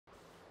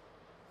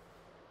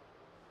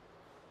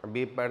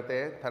अभी पढ़ते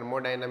हैं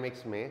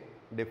थर्मोडाइनमिक्स में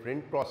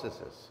different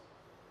processes,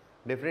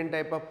 different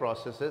type of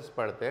processes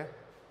पढ़ते हैं,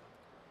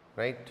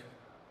 राइट।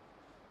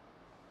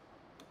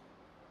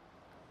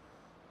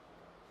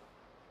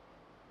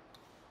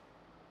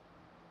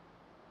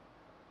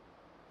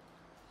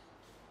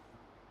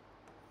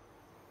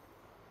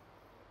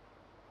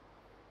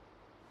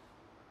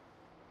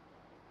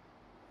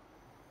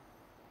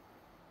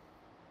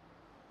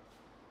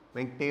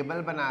 मैं एक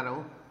टेबल बना रहा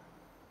हूं,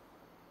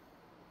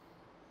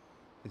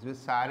 इसमें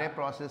सारे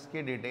प्रोसेस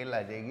की डिटेल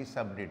आ जाएगी,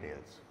 सब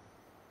डिटेल्स।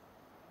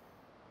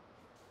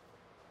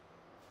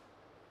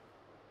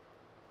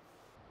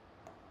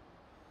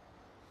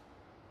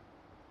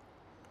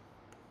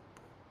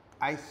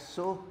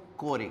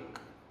 आइसोकोरिक,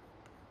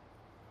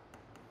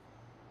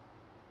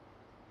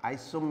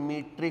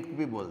 आइसोमेट्रिक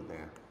भी बोलते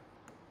हैं,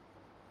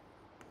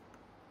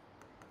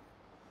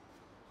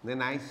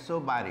 then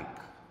isobaric,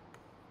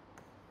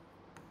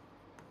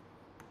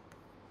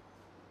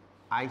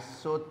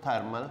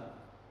 isothermal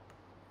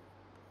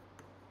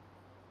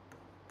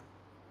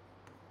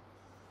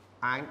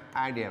and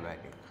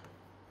adiabatic.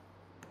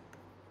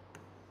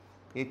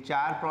 ये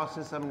चार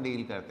प्रोसेस हम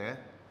डील करते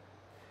हैं।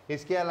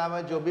 इसके अलावा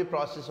जो भी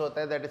प्रोसेस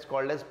होता है that is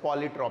called as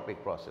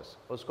polytropic process,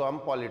 उसको हम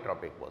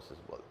पॉलीट्रॉपिक प्रोसेस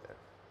बोलते हैं।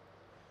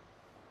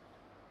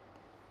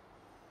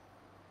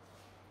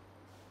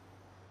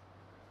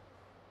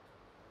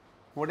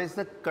 What is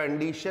the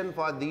condition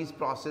for these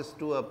process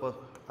to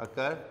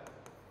occur?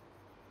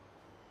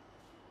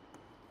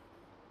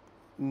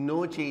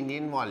 No change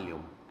in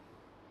volume.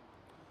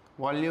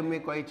 Volume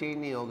में कोई चेंज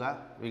नहीं होगा।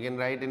 We can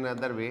write in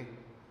other way,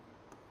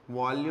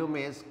 volume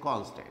is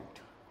constant.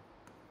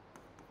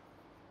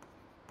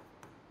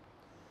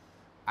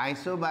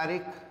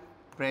 Isobaric,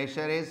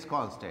 pressure is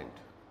constant.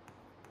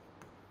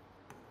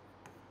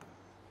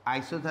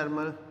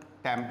 Isothermal,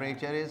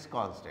 temperature is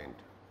constant.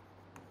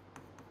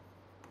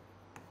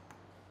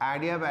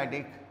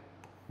 Adiabatic,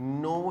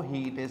 no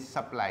heat is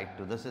supplied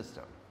to the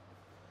system.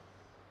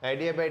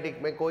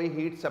 Adiabatic में कोई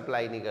heat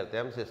supply नहीं करते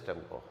हम system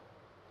को।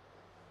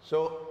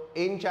 सो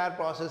इन चार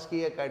प्रोसेस की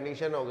ये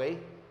कंडीशन हो गई।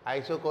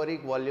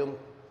 आइसोकोरिक वॉल्यूम,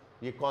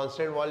 ये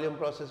कांस्टेंट वॉल्यूम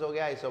प्रोसेस हो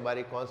गया।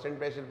 आइसोबारिक कांस्टेंट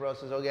प्रेशर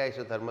प्रोसेस हो गया।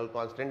 Isothermal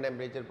constant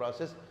temperature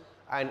process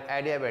and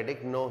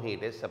adiabatic no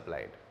heat is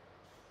supplied.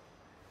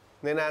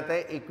 Then आता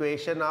है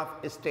equation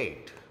of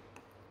state,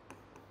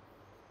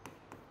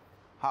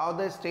 how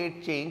the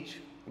state change,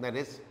 that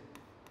is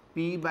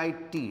P by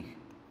T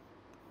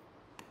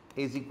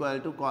is equal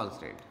to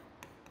constant।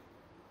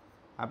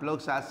 आप लोग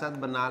साथ साथ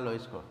बना लो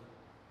इसको।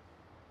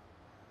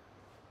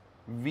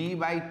 V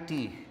by T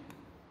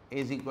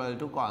is equal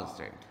to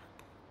constant।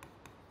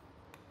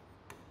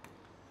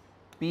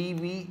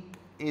 PV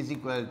is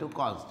equal to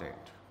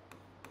constant।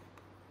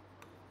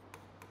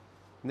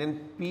 Then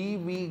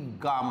PV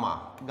gamma,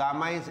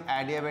 gamma is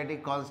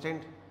adiabatic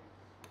constant,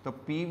 तो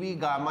PV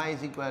gamma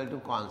is equal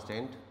to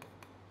constant।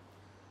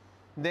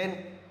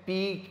 Then P,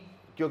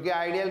 क्योंकि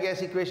ideal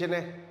gas equation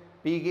है,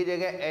 P की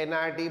जगह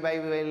nRT by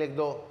V लिख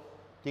दो,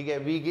 ठीक है।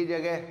 V की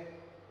जगह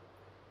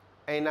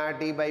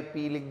nRT बाई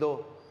P लिख दो,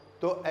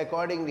 तो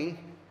अकॉर्डिंगली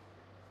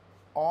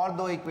और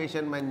दो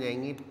इक्वेशन बन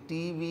जाएंगी।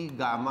 TV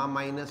gamma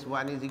minus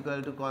 1 is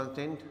equal to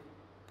constant,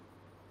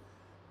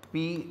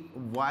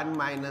 P1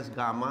 minus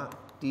gamma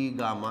T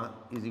gamma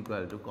is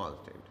equal to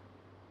constant.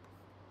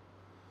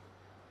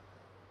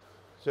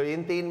 सो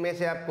इन तीन में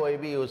से आप कोई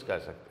भी यूज कर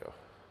सकते हो।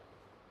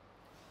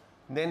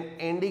 Then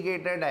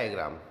indicator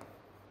diagram.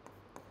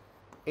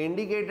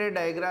 Indicator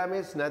diagram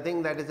is nothing,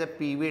 that is a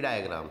PV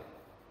diagram.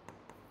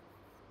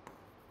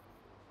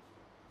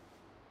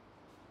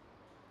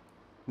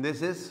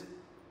 This is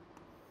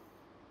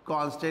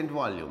constant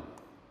volume,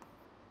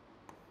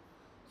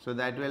 so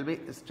that will be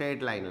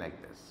straight line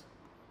like this.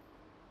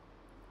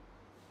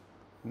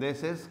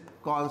 This is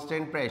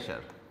constant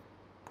pressure,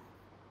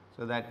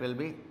 so that will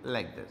be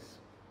like this.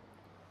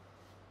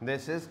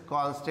 This is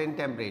constant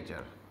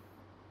temperature,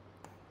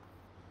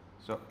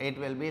 so it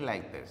will be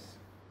like this.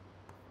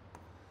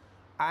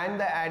 And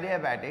the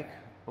adiabatic,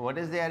 what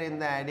is there in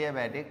the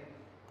adiabatic?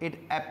 It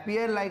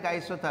appear like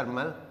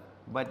isothermal,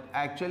 but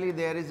actually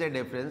there is a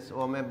difference,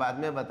 वो मैं बाद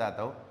में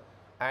बताता हूँ।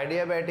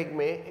 adiabatic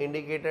में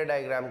indicator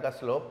diagram का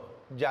slope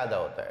ज़्यादा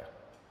होता है।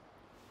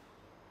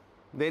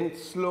 Then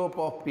slope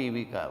of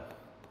PV curve,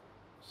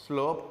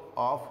 slope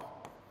of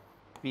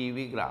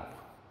PV graph.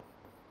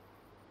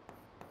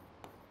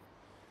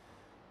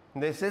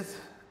 This is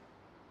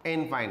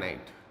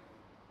infinite.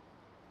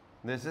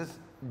 This is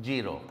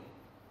 0.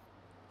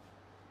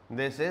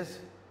 This is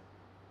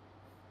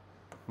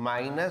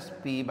minus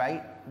P by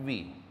V.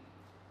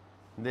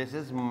 This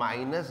is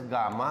minus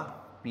gamma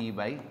P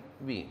by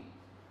V.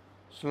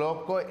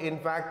 Slope को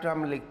in fact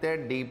हम लिखते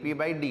हैं dP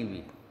by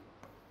dV.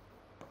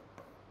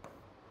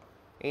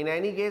 In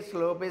any case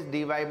slope is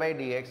dy by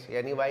dx,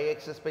 यानी y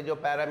axis पे जो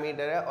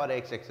parameter है और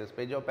x axis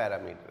पे जो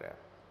पैरामीटर है।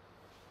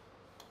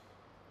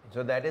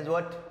 So that is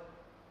what.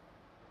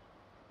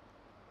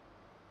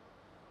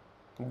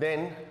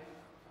 Then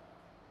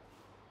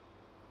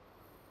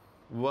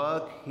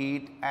work,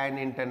 heat and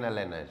internal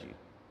energy.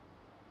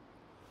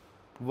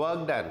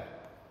 Work done,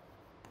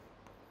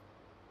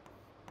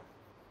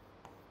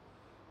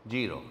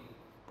 0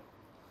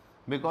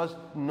 because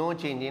no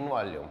change in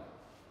volume.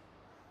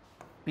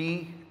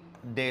 P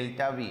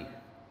delta V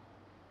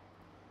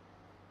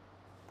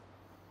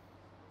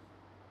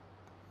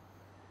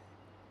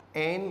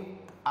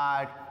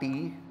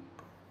nRT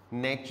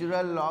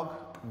natural log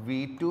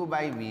V2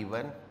 by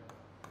V1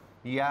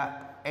 या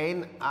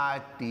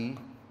nRT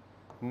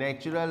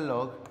natural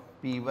log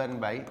P1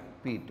 by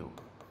P2,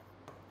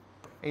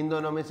 इन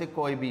दोनों में से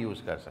कोई भी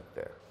use कर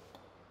सकते हैं.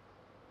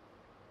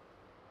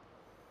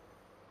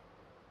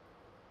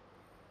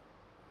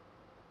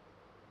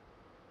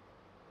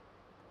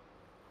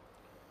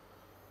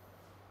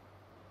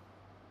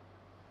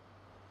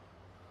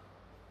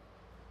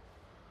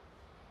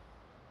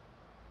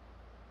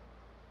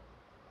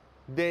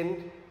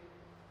 Then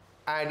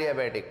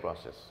adiabatic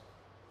process.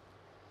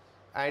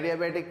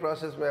 Adiabatic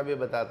process मैं अभी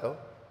बताता हूँ.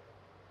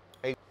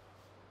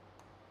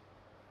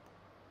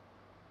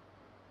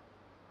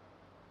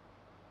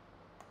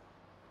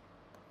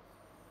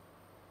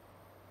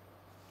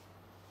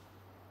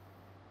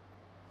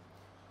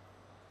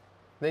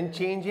 Then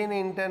change in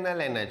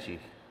internal energy.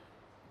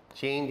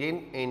 Change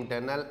in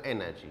internal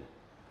energy.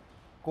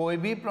 कोई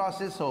भी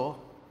process हो,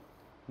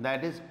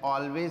 that is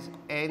always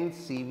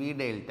NCV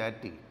delta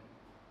T.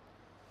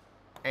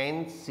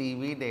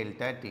 NCV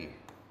delta T.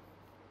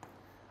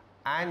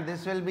 And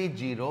this will be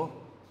 0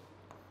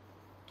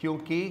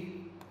 क्योंकि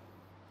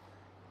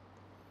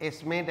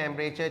इसमें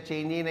टेम्परेचर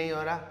चेंज ही नहीं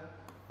हो रहा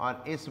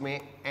और इसमें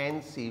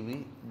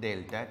NCV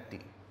delta T.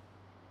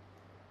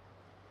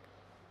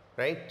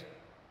 Right?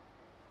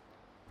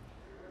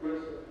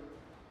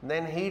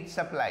 Then heat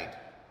supplied.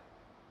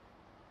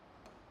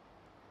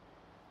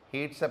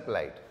 Heat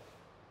supplied.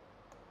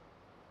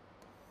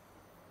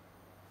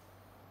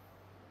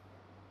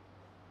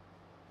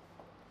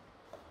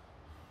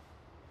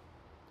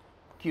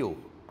 Q.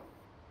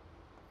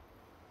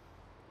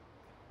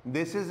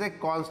 This is a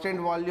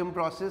constant volume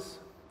process,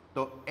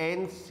 so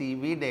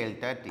NCV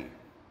delta T.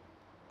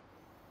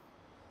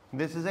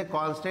 This is a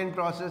constant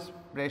process,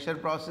 pressure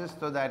process,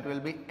 so that will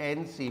be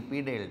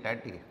NCP delta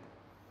T.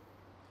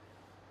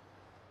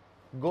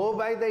 Go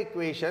by the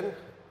equation,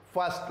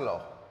 first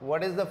law.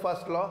 What is the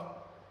first law?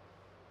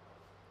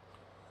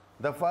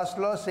 The first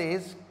law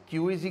says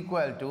Q is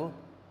equal to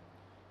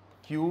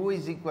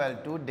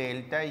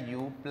delta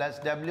U plus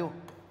W.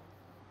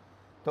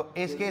 तो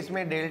इस case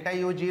में delta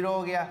U 0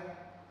 हो गया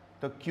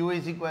तो Q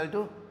is equal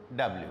to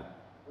W.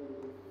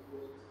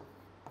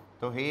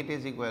 तो heat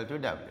is equal to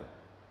W.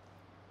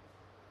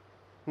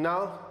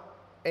 Now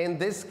in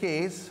this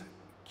case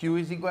Q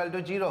is equal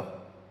to 0.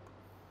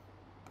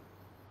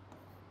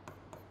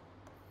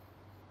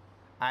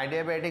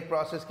 Adiabatic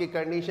process की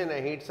condition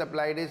है heat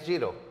supplied is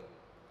 0.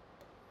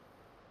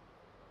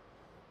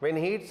 When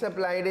heat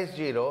supplied is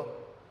 0,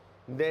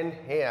 then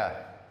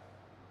here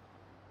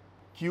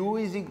Q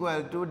is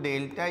equal to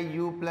delta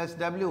U plus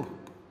W,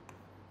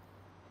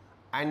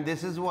 and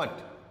this is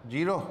what?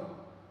 0.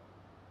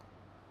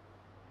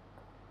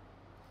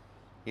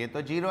 ये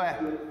तो 0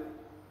 है,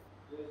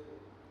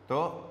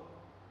 तो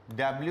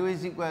W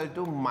is equal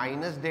to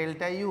minus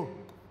delta U,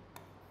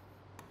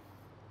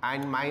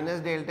 and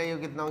minus delta U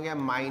कितना हो गया?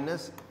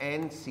 Minus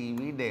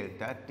NCV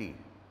delta T.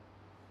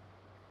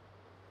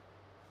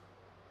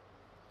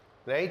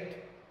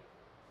 Right?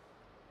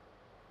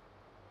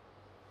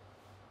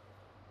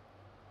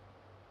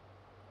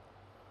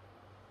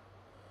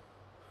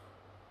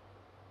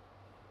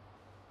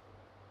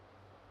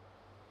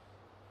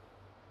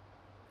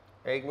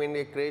 एक minute,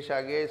 ये crash आ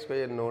गया, इसको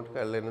ये नोट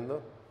कर लेने दो.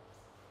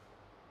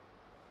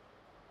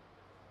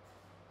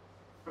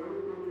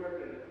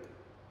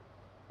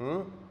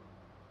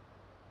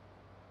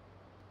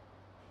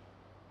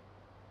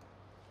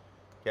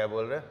 क्या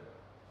बोल रहे?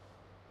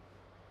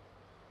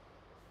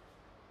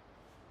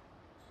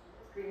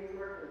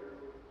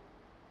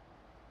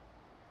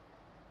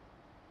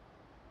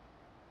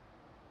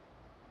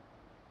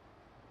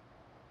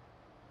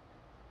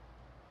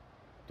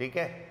 ठीक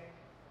है,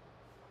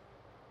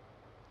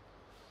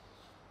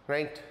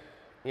 राइट.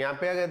 यहां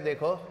पे अगर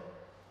देखो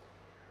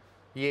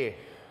ये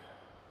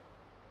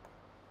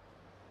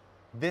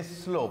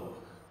this slope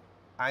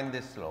and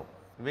this slope,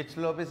 which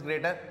slope is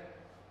greater?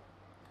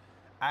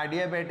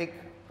 Adiabatic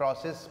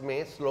process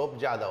में स्लोप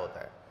ज़्यादा होता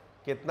है.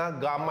 कितना?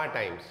 गामा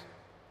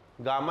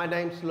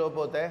टाइम्स स्लोप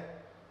होता है.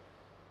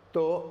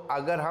 तो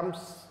अगर हम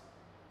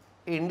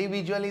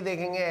इंडिविजुअली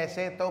देखेंगे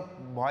ऐसे तो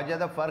बहुत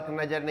ज़्यादा फर्क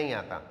नज़र नहीं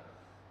आता,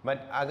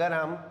 बट अगर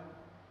हम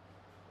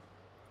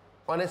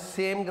on A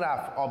same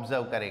graph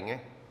observe करेंगे,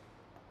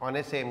 ऑन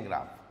ए सेम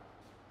ग्राफ,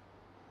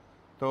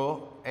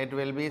 तो it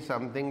will be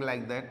something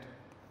like that.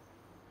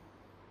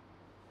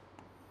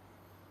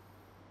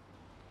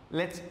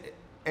 Let's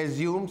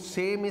assume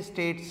same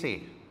state से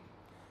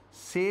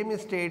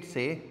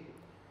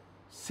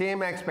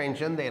सेम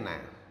एक्सपेंशन देना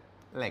है.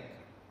 लाइक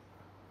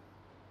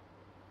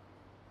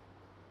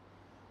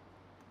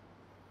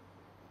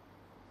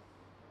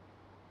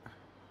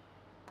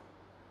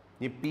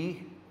ये P,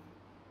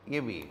 ये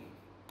V,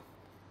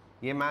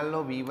 ये मान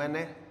लो V1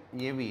 है,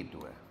 ये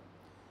V2 है.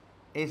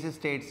 इस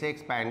स्टेट से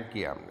एक्सपैंड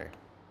किया हमने.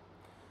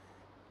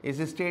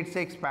 इस स्टेट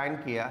से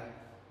एक्सपैंड किया,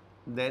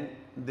 then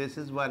this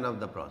is one of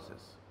the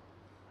process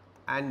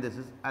and this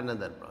is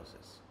another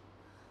process.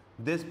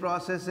 This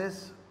process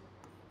is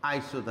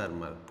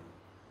isothermal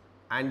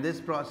and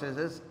this process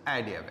is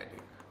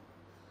adiabatic.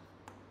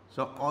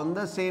 So on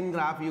the same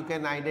graph you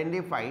can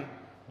identify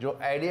जो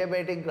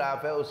adiabatic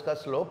graph है उसका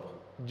slope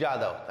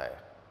ज़्यादा होता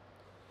है.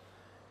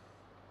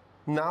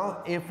 Now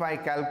if I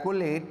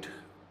calculate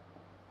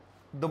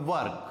the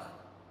work,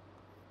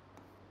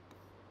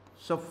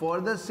 so for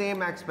the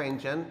same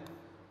expansion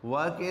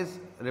work is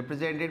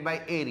represented by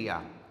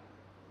area.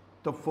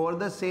 So for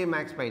the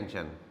same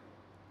expansion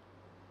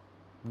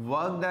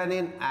work done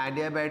in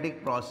adiabatic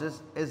process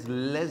is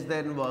less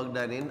than work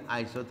done in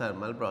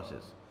isothermal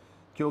process,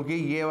 क्योंकि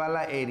ये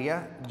वाला area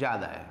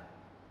ज़्यादा है.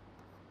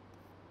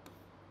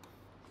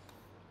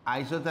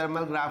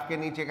 Isothermal graph के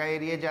नीचे का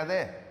area ज़्यादा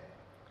है,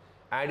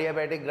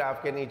 एडियाबैटिक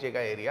ग्राफ के नीचे का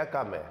एरिया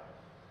कम है.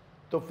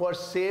 तो for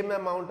same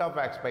amount of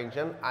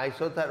expansion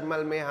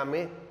isothermal में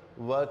हमें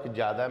वर्क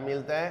ज़्यादा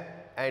मिलता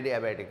है,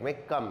 एडियाबैटिक में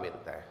कम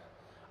मिलता है.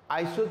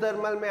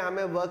 आइसोथर्मल में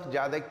हमें वर्क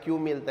ज़्यादा क्यों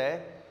मिलता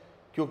है?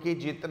 क्योंकि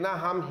जितना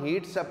हम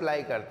हीट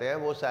सप्लाई करते हैं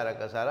वो सारा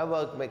का सारा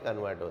वर्क में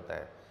कन्वर्ट होता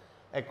है.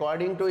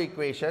 According two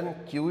equation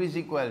Q is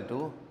equal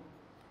to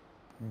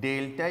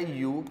delta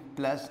U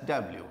plus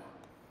W.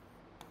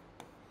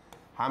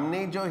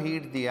 हमने जो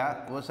हीट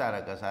दिया वो सारा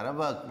का सारा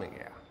वर्क में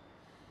गया.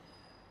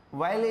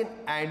 While in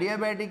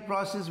adiabatic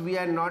process we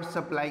are not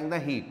supplying the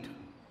heat.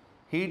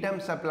 Heat हम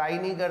सप्लाई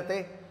नहीं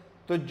करते,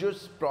 तो जो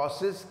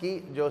प्रोसेस की,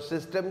 जो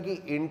सिस्टम की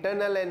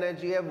इंटरनल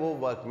एनर्जी है वो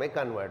वर्क में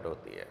कन्वर्ट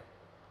होती है.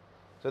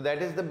 So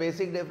that is the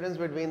basic difference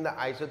between the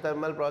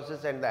isothermal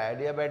process and the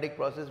adiabatic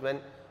process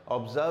when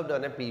observed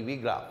on a PV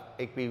graph.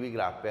 एक PV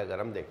ग्राफ पे अगर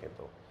हम देखें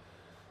तो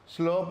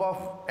स्लोप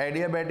ऑफ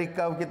एडियाबैटिक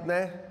कर्व कितना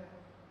है?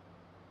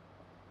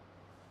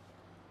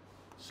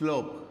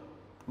 Slope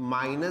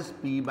minus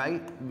P by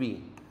we,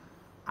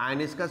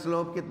 and इसका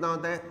slope कितना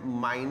होता है?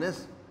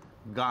 Minus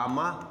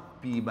gamma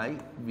P by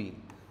we.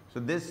 So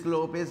this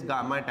slope is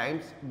gamma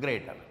times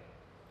greater.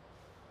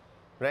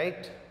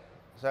 Right,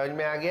 समझ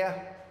में आ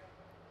गया?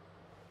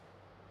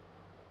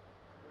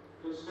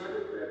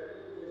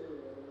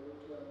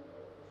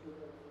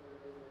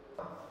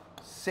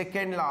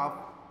 Second law of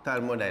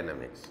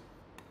thermodynamics.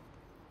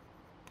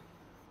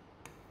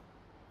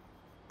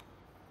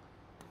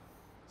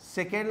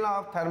 Second law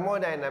of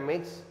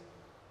thermodynamics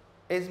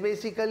is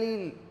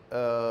basically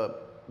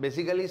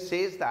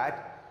says that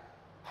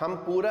हम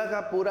पूरा का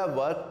पूरा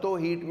वर्क तो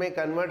हीट में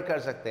कन्वर्ट कर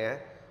सकते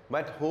हैं,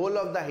 but whole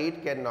of the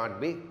heat can not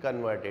be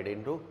converted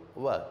into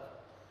work.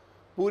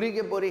 पूरी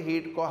के पूरी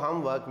हीट को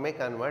हम वर्क में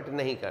कन्वर्ट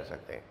नहीं कर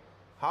सकते.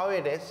 How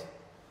it is?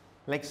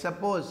 Like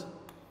suppose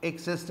एक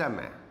सिस्टम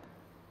है,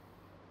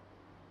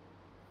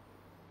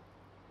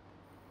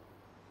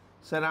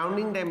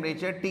 सराउंडिंग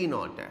टेम्परेचर T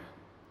नॉट है,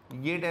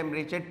 ये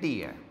टेम्परेचर T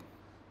है,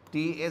 T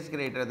is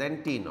greater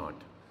than T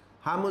not.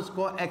 हम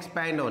उसको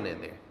एक्सपैंड होने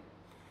दें,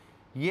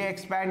 ये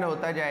एक्सपैंड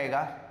होता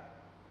जाएगा,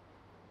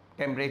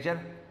 टेम्परेचर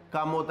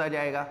कम होता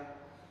जाएगा.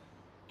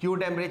 क्यों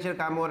टेम्परेचर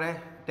कम हो रहा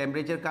है?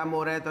 टेम्परेचर कम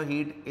हो रहा है तो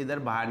हीट इधर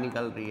बाहर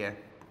निकल रही है,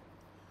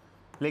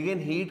 लेकिन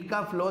हीट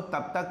का फ्लो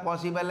तब तक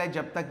पॉसिबल है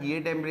जब तक ये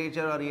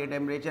टेम्परेचर और ये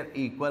टेम्परेचर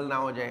इक्वल ना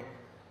हो जाए.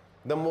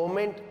 The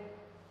moment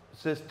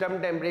system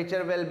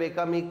temperature will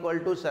become equal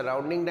to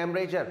surrounding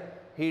temperature,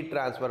 heat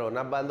transfer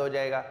होना बंद हो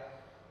जाएगा.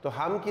 तो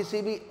हम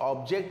किसी भी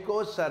ऑब्जेक्ट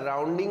को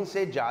सराउंडिंग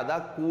से ज़्यादा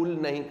कूल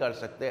नहीं कर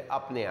सकते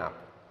अपने आप,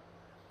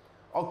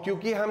 और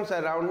क्योंकि हम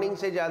सराउंडिंग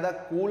से ज़्यादा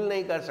कूल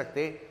नहीं कर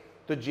सकते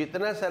तो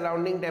जितना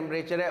सराउंडिंग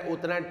टेम्परेचर है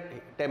उतना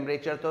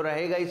टेम्परेचर तो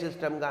रहेगा ही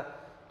सिस्टम का,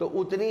 तो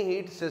उतनी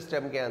हीट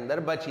सिस्टम के अंदर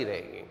बची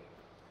रहेगी.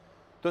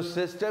 तो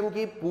सिस्टम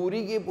की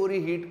पूरी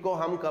हीट को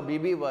हम कभी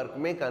भी वर्क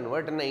में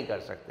कन्वर्ट नहीं कर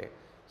सकते.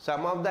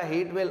 सम of the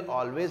heat will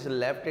always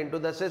left into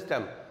the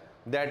system.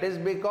 That is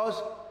because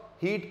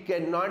heat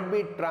can not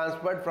be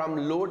transferred from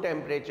low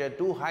temperature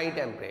to high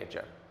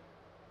temperature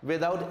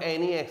without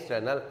any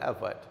external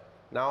effort.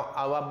 Now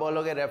अब आप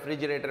बोलोगे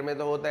रेफ्रिजरेटर में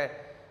तो होता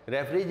है.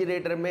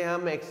 रेफ्रिजरेटर में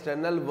हम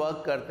एक्सटर्नल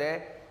वर्क करते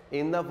हैं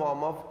in the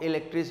form of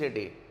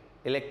electricity.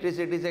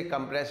 Electricity से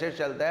कंप्रेसर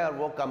चलता है और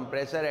वो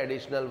कंप्रेसर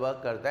एडिशनल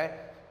वर्क करता है,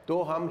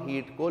 तो हम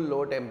हीट को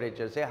लो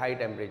टेम्परेचर से हाई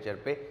टेम्परेचर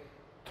पे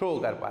थ्रो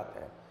कर पाते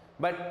हैं.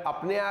 बट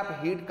अपने आप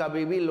हीट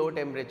कभी भी लो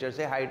टेम्परेचर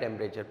से हाई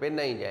टेम्परेचर पे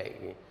नहीं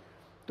जाएगी.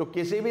 तो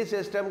किसी भी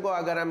सिस्टम को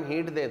अगर हम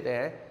हीट देते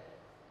हैं,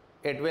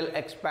 it will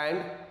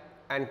expand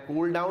and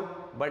cool down,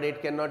 but it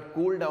cannot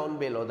cool down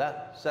below the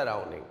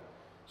surrounding.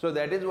 So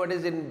that is what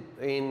is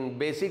in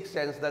basic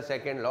sense the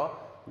second law,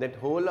 that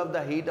whole of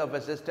the heat of a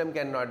system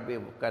cannot be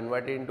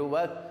converted into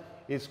work.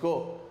 इसको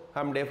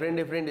हम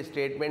different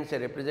statement से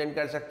represent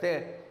कर सकते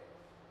हैं.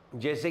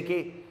 जैसे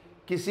कि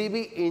किसी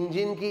भी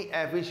इंजन की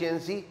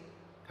efficiency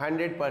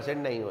 100%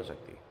 नहीं हो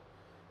सकती.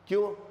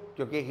 क्यों?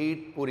 क्योंकि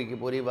हीट पूरी की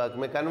पूरी वर्क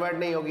में कन्वर्ट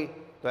नहीं होगी,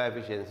 तो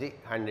एफिशिएंसी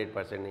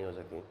 100% नहीं हो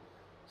सकती.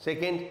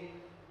 सेकेंड,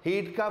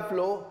 हीट का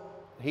फ्लो,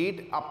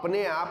 हीट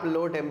अपने आप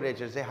लो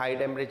टेम्परेचर से हाई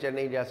टेम्परेचर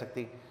नहीं जा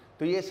सकती.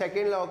 तो ये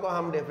सेकेंड लॉ को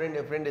हम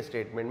डिफरेंट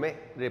स्टेटमेंट में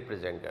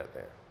रिप्रेजेंट करते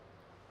हैं.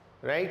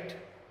 Right?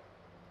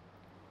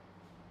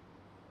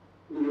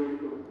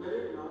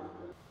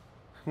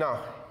 Now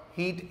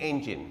heat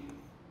engine,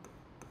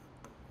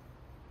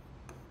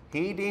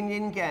 heat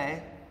engine क्या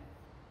है?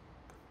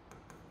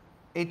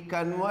 It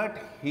convert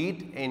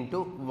heat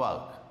into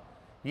work,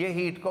 ये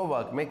हीट को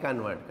वर्क में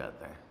कन्वर्ट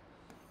करता है।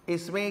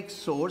 इसमें एक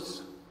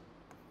source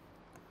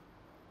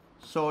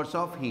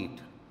of heat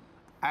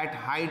at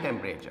high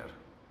temperature,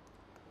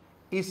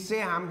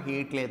 इससे हम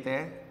हीट लेते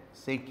हैं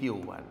से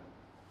Q1,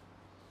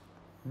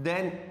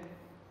 देन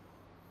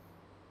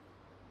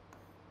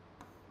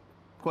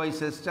कोई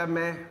सिस्टम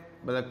में,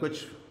 मतलब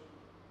कुछ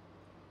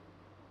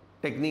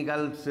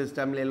टेक्निकल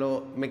सिस्टम ले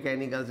लो,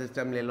 मैकेनिकल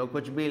सिस्टम ले लो,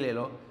 कुछ भी ले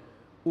लो,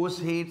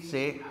 उस हीट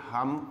से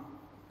हम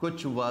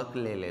कुछ वर्क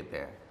ले लेते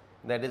हैं।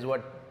 दैट इज़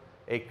व्हाट,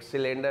 एक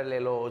सिलेंडर ले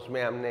लो,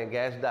 उसमें हमने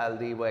गैस डाल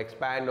दी, वो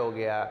एक्सपैंड हो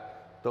गया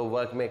तो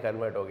वर्क में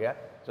कन्वर्ट हो गया।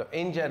 सो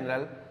इन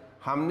जनरल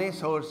हमने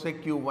सोर्स से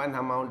Q1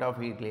 अमाउंट ऑफ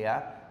हीट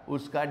लिया,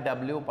 उसका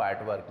W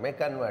पार्ट वर्क में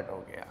कन्वर्ट हो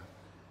गया।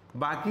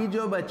 बाकी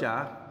जो बचा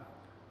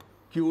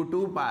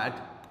Q2 part,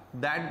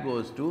 that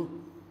goes to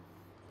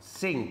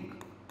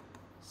sink.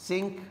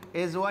 Sink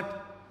is what?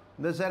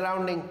 The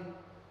surrounding,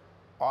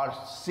 और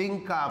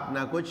सिंक का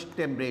अपना कुछ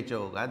टेम्परेचर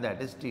होगा,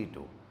 that is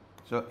T2.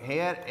 So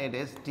here it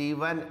is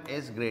T1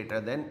 is greater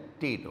than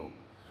T2.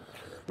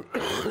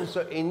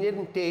 So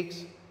engine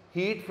takes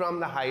heat from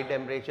the high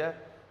temperature,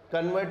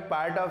 convert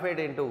part of it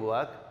into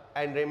work,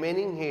 and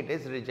remaining heat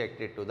is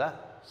rejected to the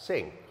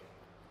sink.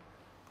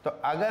 तो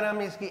अगर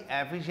हम इसकी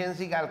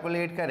efficiency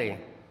calculate करें,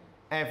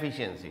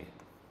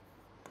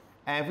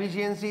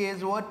 efficiency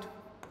is what?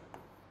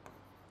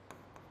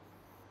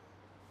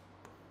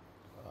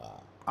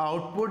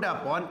 Output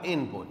upon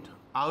input.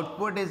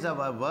 Output is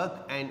our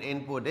work and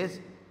input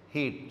is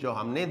heat जो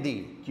हमने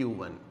दी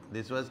Q1,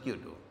 this was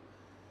Q2,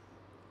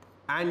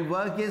 and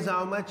work is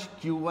how much?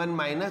 Q1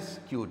 minus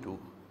Q2.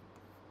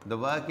 The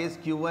work is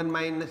Q1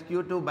 minus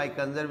Q2 by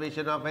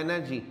conservation of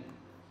energy.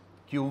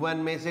 Q1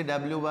 में से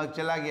W work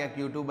चला गया,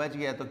 Q2 बच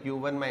गया, तो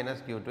Q1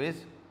 minus Q2 is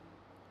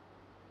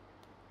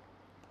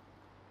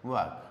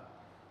work.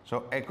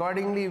 So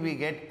accordingly we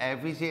get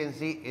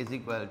efficiency is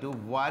equal to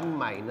 1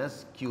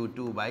 minus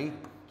Q2 by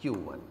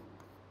Q1.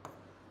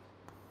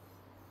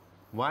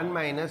 1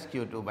 minus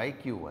Q2 by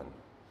Q1.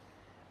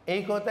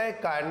 एक होता है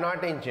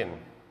कार्नोट इंजन।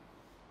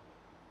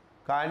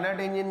 कार्नोट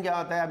इंजन क्या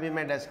होता है अभी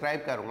मैं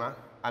डिस्क्राइब करूंगा,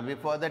 अभी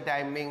फॉर द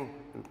टाइमिंग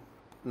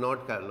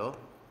नोट कर लो।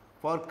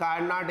 फॉर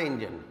कार्नोट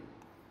इंजन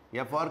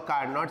या for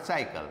Carnot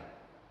cycle,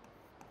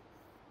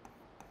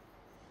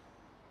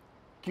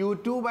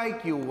 Q2 by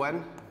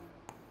Q1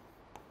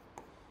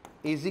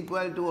 is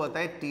equal to होता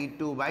है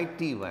T2 बाई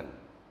T1,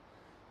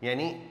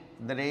 यानी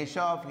the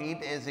ratio of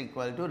heat is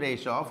equal two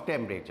ratio of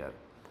temperature.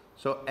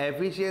 So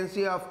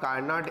efficiency of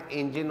Carnot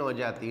engine हो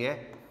जाती है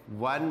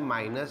 1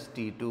 minus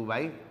T2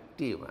 by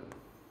T1।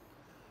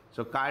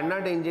 So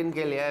Carnot engine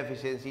के लिए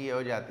efficiency ये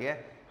हो जाती है।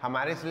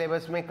 हमारे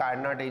सिलेबस में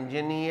कार्नोट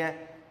इंजन ही है,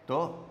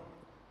 तो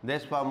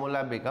this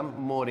formula become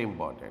more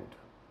important,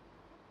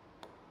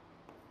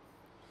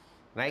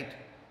 right.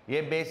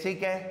 ये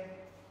बेसिक है,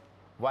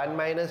 1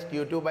 माइनस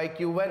Q2 बाई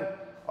Q1,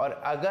 और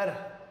अगर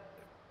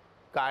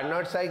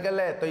कार्नोट साइकिल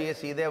है तो ये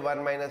सीधे 1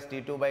 माइनस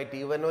T2 बाई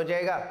T1 हो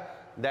जाएगा।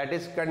 दैट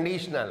इज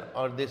कंडीशनल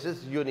और दिस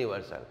इज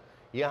यूनिवर्सल।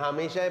 ये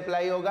हमेशा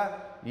अप्लाई होगा,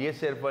 ये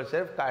सिर्फ और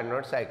सिर्फ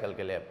कार्नोट साइकिल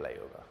के लिए अप्लाई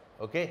होगा।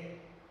 ओके,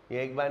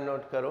 ये एक बार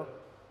नोट करो।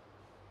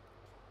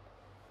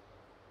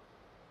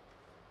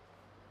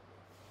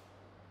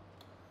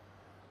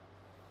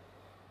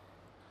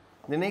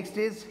 The next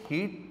is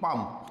heat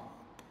pump.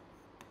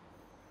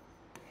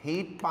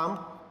 Heat pump,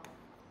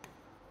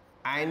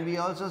 and we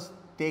also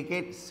take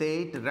it,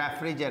 say it,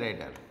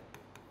 refrigerator.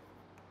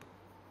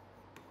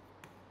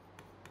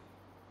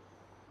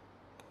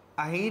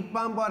 A heat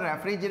pump or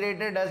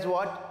refrigerator does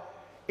what?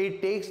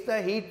 It takes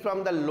the heat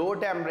from the low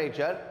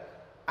temperature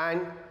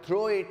and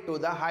throw it to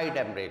the high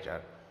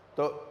temperature.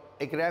 तो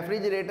एक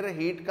refrigerator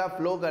heat का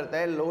flow करता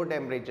है low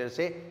temperature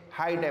से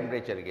high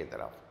temperature की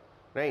तरफ,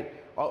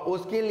 right, और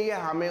उसके लिए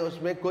हमें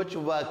उसमें कुछ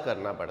वर्क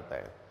करना पड़ता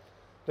है।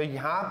 तो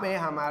यहाँ पे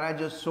हमारा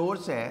जो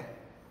सोर्स है,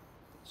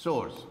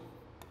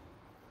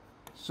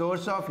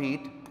 सोर्स ऑफ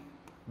हीट,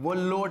 वो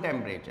लो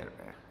टेम्परेचर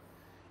पे है।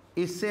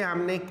 इससे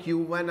हमने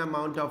Q1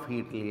 अमाउंट ऑफ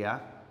हीट लिया,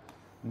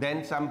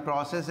 then some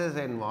process is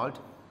involve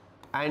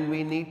and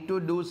we need to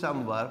do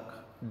some work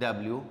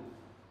W,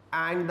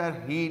 and the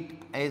heat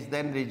is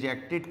then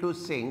rejected to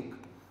sink,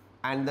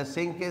 and the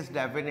sink is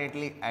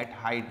definitely at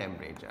high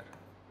temperature.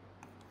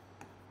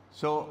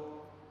 So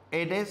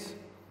it is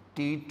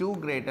T2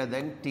 greater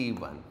than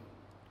T1,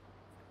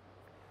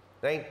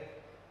 right?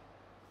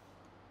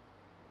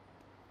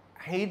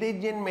 Heat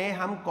engine में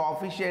हम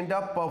coefficient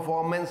of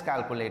performance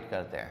calculate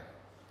करते हैं।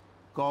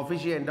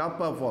 Coefficient of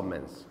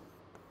performance,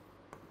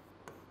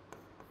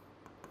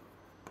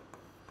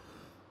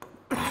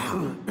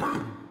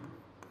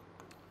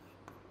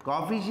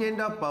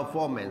 coefficient of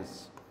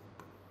performance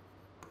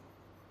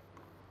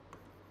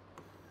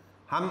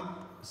हम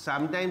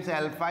sometimes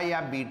alpha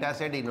या beta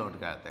से denote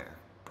करते हैं,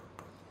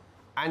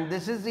 and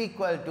this is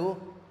equal to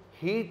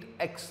heat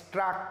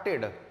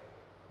extracted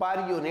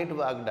per unit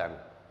work done.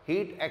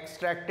 Heat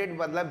extracted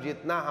मतलब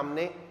जितना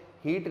हमने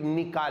हीट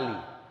निकाली,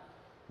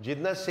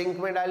 जितना सिंक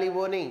में डाली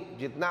वो नहीं,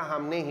 जितना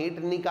हमने हीट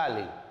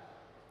निकाली,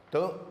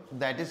 तो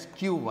that is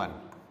Q1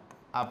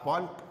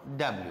 upon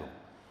W।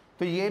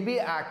 तो ये भी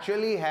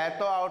एक्चुअली है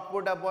तो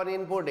आउटपुट अपॉन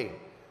इनपुट ही।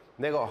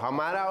 देखो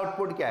हमारा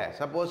आउटपुट क्या है,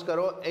 सपोज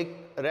करो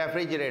एक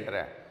रेफ्रिजरेटर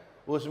है,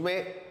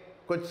 उसमें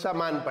कुछ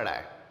सामान पड़ा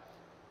है,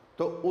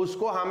 तो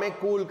उसको हमें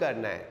कूल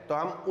करना है, तो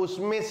हम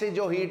उसमें से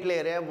जो हीट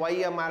ले रहे हैं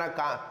वही हमारा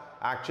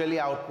एक्चुअली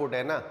आउटपुट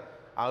है ना।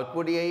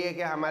 आउटपुट यही है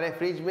कि हमारे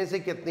फ्रिज में से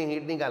कितनी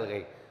हीट निकल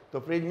गई, तो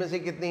फ्रिज में से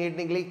कितनी हीट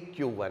निकली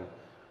Q1,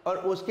 और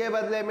उसके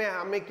बदले में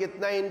हमें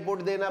कितना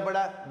इनपुट देना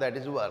पड़ा, दैट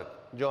इज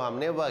वर्क, जो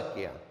हमने वर्क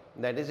किया,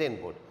 दैट इज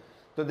इनपुट।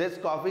 तो this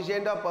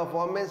coefficient of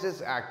performance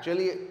is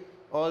actually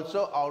also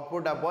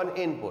output upon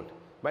input,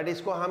 but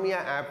इसको हम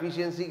यहाँ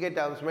एफिशिएंसी के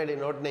टर्म्स में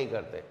डिनोट नहीं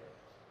करते,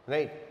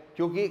 राइट,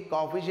 क्योंकि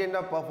कोएफिशिएंट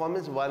ऑफ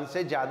परफॉर्मेंस 1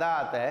 से ज़्यादा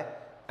आता है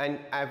एंड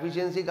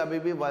एफिशिएंसी कभी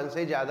भी 1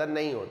 से ज़्यादा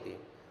नहीं होती।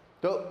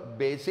 तो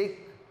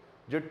बेसिक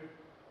जो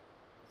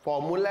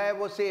फॉर्मूला है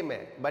वो सेम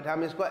है, बट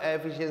हम इसको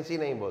एफिशिएंसी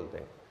नहीं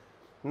बोलते।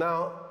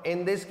 Now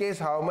in this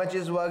case how much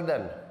is work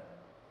done,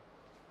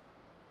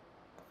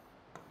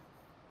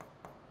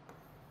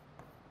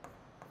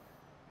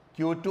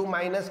 Q2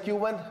 minus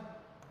Q1,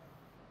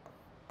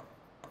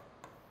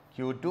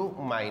 Q2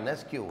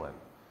 minus Q1,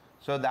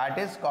 so that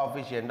is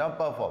coefficient of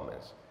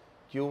performance,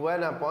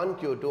 Q1 upon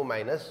Q2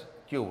 minus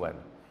Q1.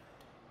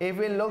 If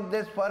we look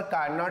this for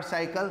Carnot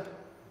cycle,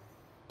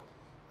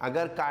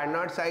 अगर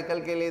Carnot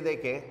cycle के लिए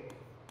देखें,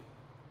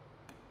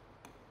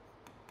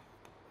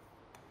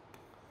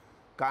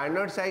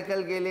 Carnot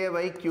cycle के लिए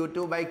वही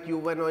Q2 by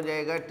Q1 हो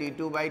जाएगा,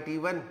 T2 by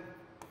T1।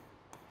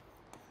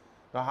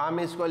 तो हम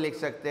इसको लिख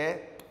सकते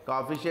हैं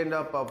coefficient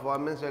of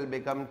performance will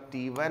become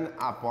T1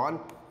 upon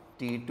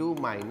T2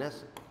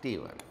 minus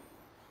T1.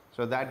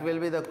 So that will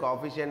be the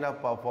coefficient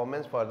of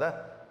performance for the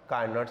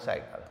Carnot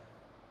cycle.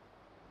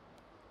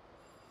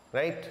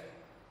 Right?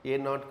 ये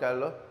नोट कर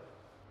लो।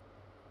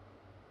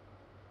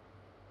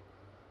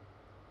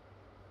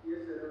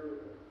 Yes, sir.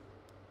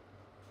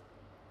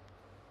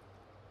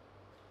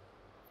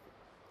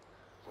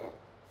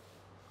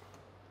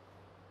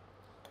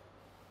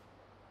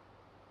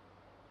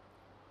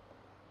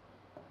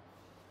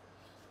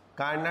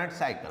 Carnot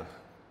cycle.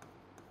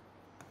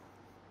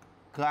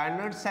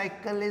 Carnot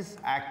cycle is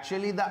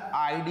actually the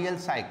ideal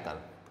cycle,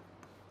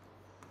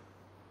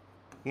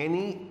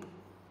 यानी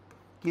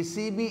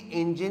किसी भी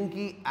engine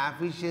की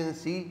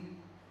efficiency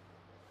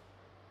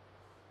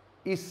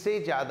इससे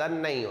ज़्यादा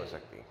नहीं हो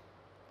सकती,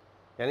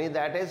 यानी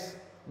that is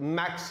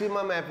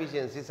maximum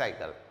efficiency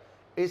cycle.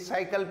 इस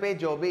साइकिल पे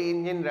जो भी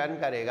इंजन रन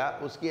करेगा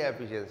उसकी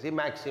एफिशिएंसी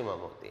मैक्सिमम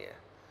होती है।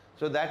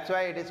 So that's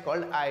why it is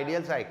called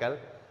ideal cycle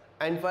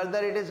and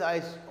further it is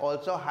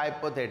also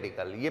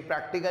hypothetical. ये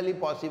प्रैक्टिकली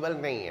पॉसिबल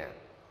नहीं है,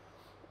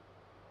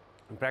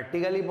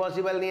 प्रैक्टिकली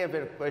पॉसिबल नहीं है।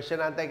 फिर क्वेश्चन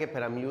आता है कि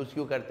फिर हम यूज़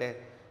क्यों करते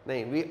हैं?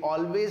 नहीं, we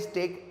always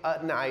take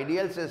an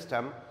ideal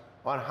system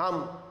और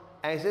हम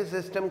ऐसे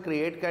सिस्टम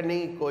क्रिएट करने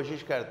की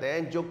कोशिश करते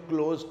हैं जो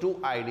क्लोज टू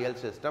आइडियल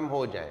सिस्टम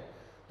हो जाए।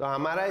 तो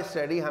हमारा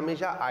स्टडी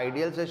हमेशा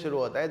आइडियल से शुरू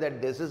होता है, दैट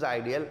दिस इज़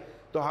आइडियल,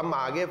 तो हम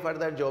आगे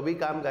फर्दर जो भी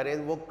काम करें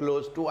वो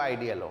क्लोज टू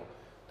आइडियल हो,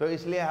 तो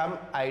इसलिए हम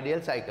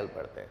आइडियल साइकिल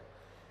पढ़ते हैं।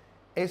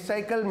 इस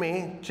साइकिल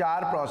में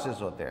 4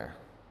 प्रोसेस होते हैं,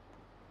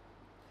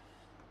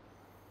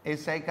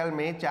 इस साइकिल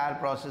में 4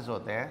 प्रोसेस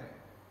होते हैं।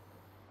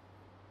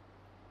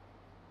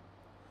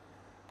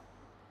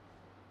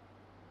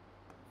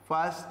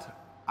 First,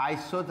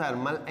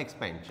 isothermal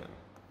expansion.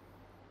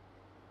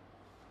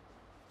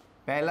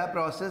 पहला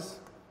process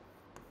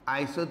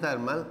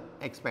isothermal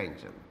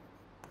expansion.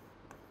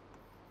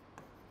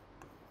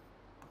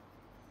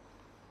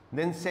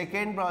 Then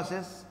second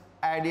process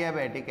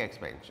adiabatic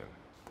expansion.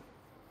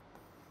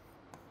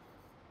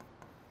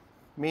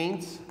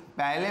 Means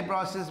पहले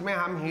प्रोसेस में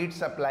हम हीट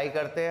सप्लाई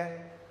करते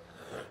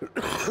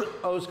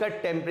हैं और उसका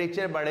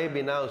टेम्परेचर बढ़े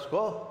बिना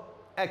उसको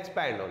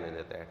एक्सपैंड होने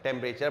देते हैं,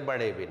 टेम्परेचर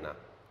बढ़े बिना,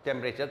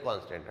 टेम्परेचर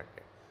कांस्टेंट रख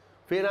के।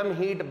 फिर हम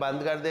हीट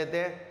बंद कर देते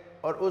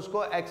हैं और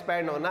उसको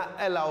एक्सपैंड होना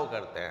अलाउ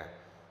करते हैं।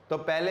 तो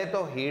पहले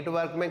तो हीट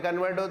वर्क में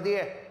कन्वर्ट होती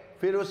है,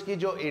 फिर उसकी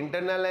जो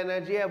इंटरनल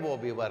एनर्जी है वो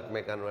भी वर्क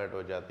में कन्वर्ट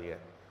हो जाती है,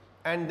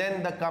 and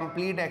then the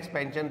complete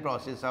expansion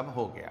process अब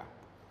हो गया।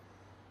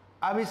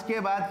 अब इसके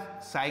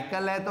बाद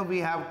साइकिल है तो we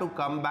have to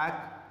come back,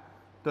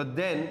 तो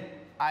then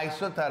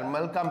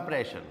isothermal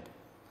compression.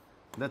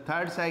 The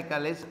third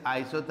cycle is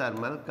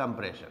isothermal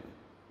compression.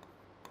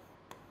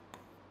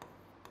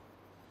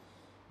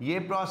 ये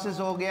प्रोसेस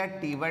हो गया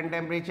T1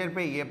 टेम्परेचर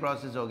पे, ये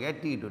प्रोसेस हो गया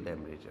T2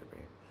 टेम्परेचर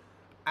पे,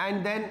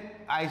 एंड देन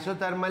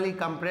आइसोथर्मली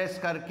कंप्रेस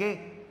करके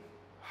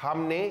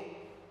हमने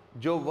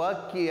जो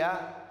वर्क किया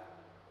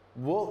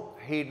वो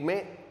हीट में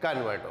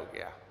कन्वर्ट हो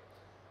गया,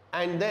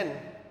 and then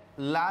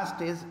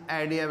last is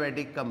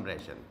adiabatic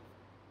compression.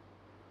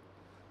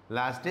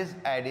 Last is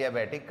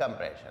adiabatic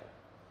compression.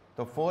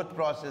 तो fourth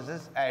process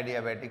is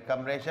adiabatic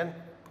compression.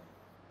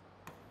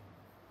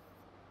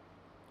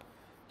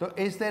 तो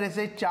इस तरह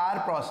से 4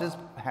 प्रोसेस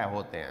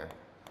होते हैं,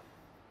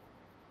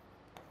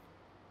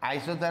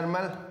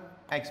 isothermal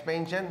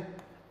expansion,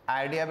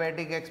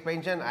 adiabatic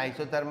expansion,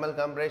 isothermal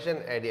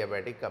compression,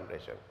 adiabatic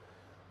compression.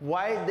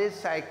 Why this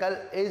cycle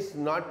is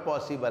not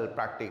possible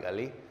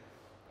practically?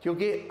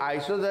 क्योंकि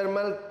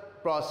isothermal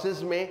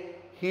process में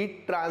heat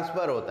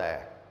transfer होता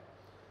है,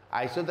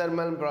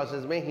 isothermal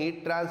process में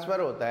heat transfer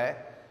होता है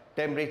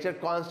temperature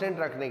constant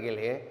रखने के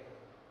लिए,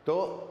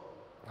 तो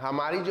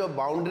हमारी जो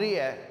बाउंड्री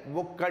है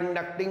वो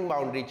कंडक्टिंग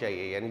बाउंड्री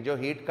चाहिए, यानी जो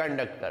हीट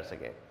कंडक्ट कर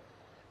सके।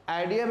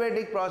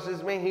 एडियाबैटिक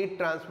प्रोसेस में हीट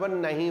ट्रांसफर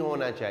नहीं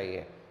होना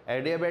चाहिए।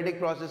 एडियाबैटिक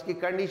प्रोसेस की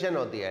कंडीशन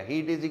होती है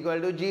हीट इज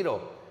इक्वल टू 0,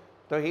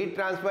 तो हीट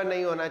ट्रांसफर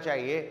नहीं होना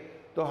चाहिए,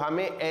 तो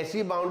हमें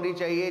ऐसी बाउंड्री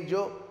चाहिए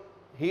जो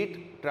हीट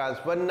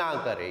ट्रांसफर ना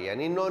करे,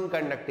 यानी नॉन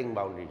कंडक्टिंग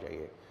बाउंड्री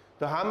चाहिए।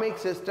 तो हम एक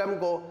सिस्टम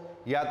को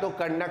या तो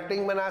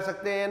कंडक्टिंग बना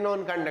सकते हैं या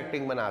नॉन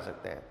कंडक्टिंग बना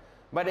सकते हैं,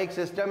 बट एक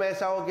सिस्टम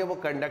ऐसा हो कि वो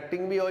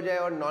कंडक्टिंग भी हो जाए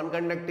और नॉन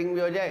कंडक्टिंग भी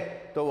हो जाए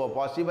तो वो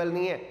पॉसिबल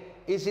नहीं है,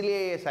 इसलिए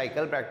ये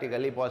साइकिल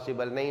प्रैक्टिकली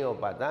पॉसिबल नहीं हो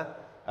पाता।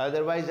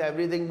 Otherwise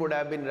everything would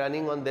have been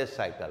running on this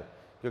cycle,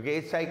 क्योंकि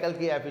इस साइकिल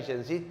की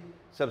एफिशिएंसी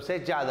सबसे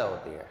ज़्यादा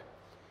होती है।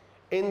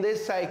 In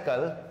this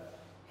cycle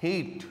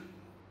heat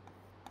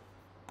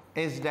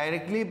is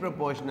directly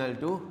proportional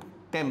to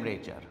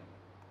temperature.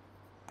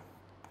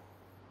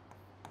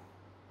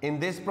 In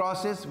this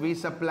process we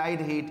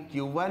supplied heat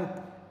Q1,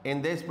 in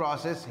this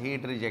process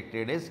heat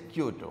rejected is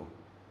Q2.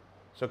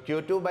 So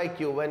Q2 by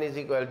Q1 is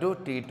equal to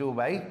T2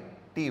 by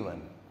T1.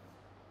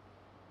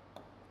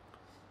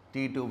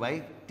 T2 by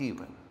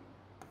T1,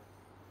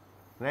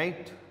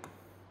 right?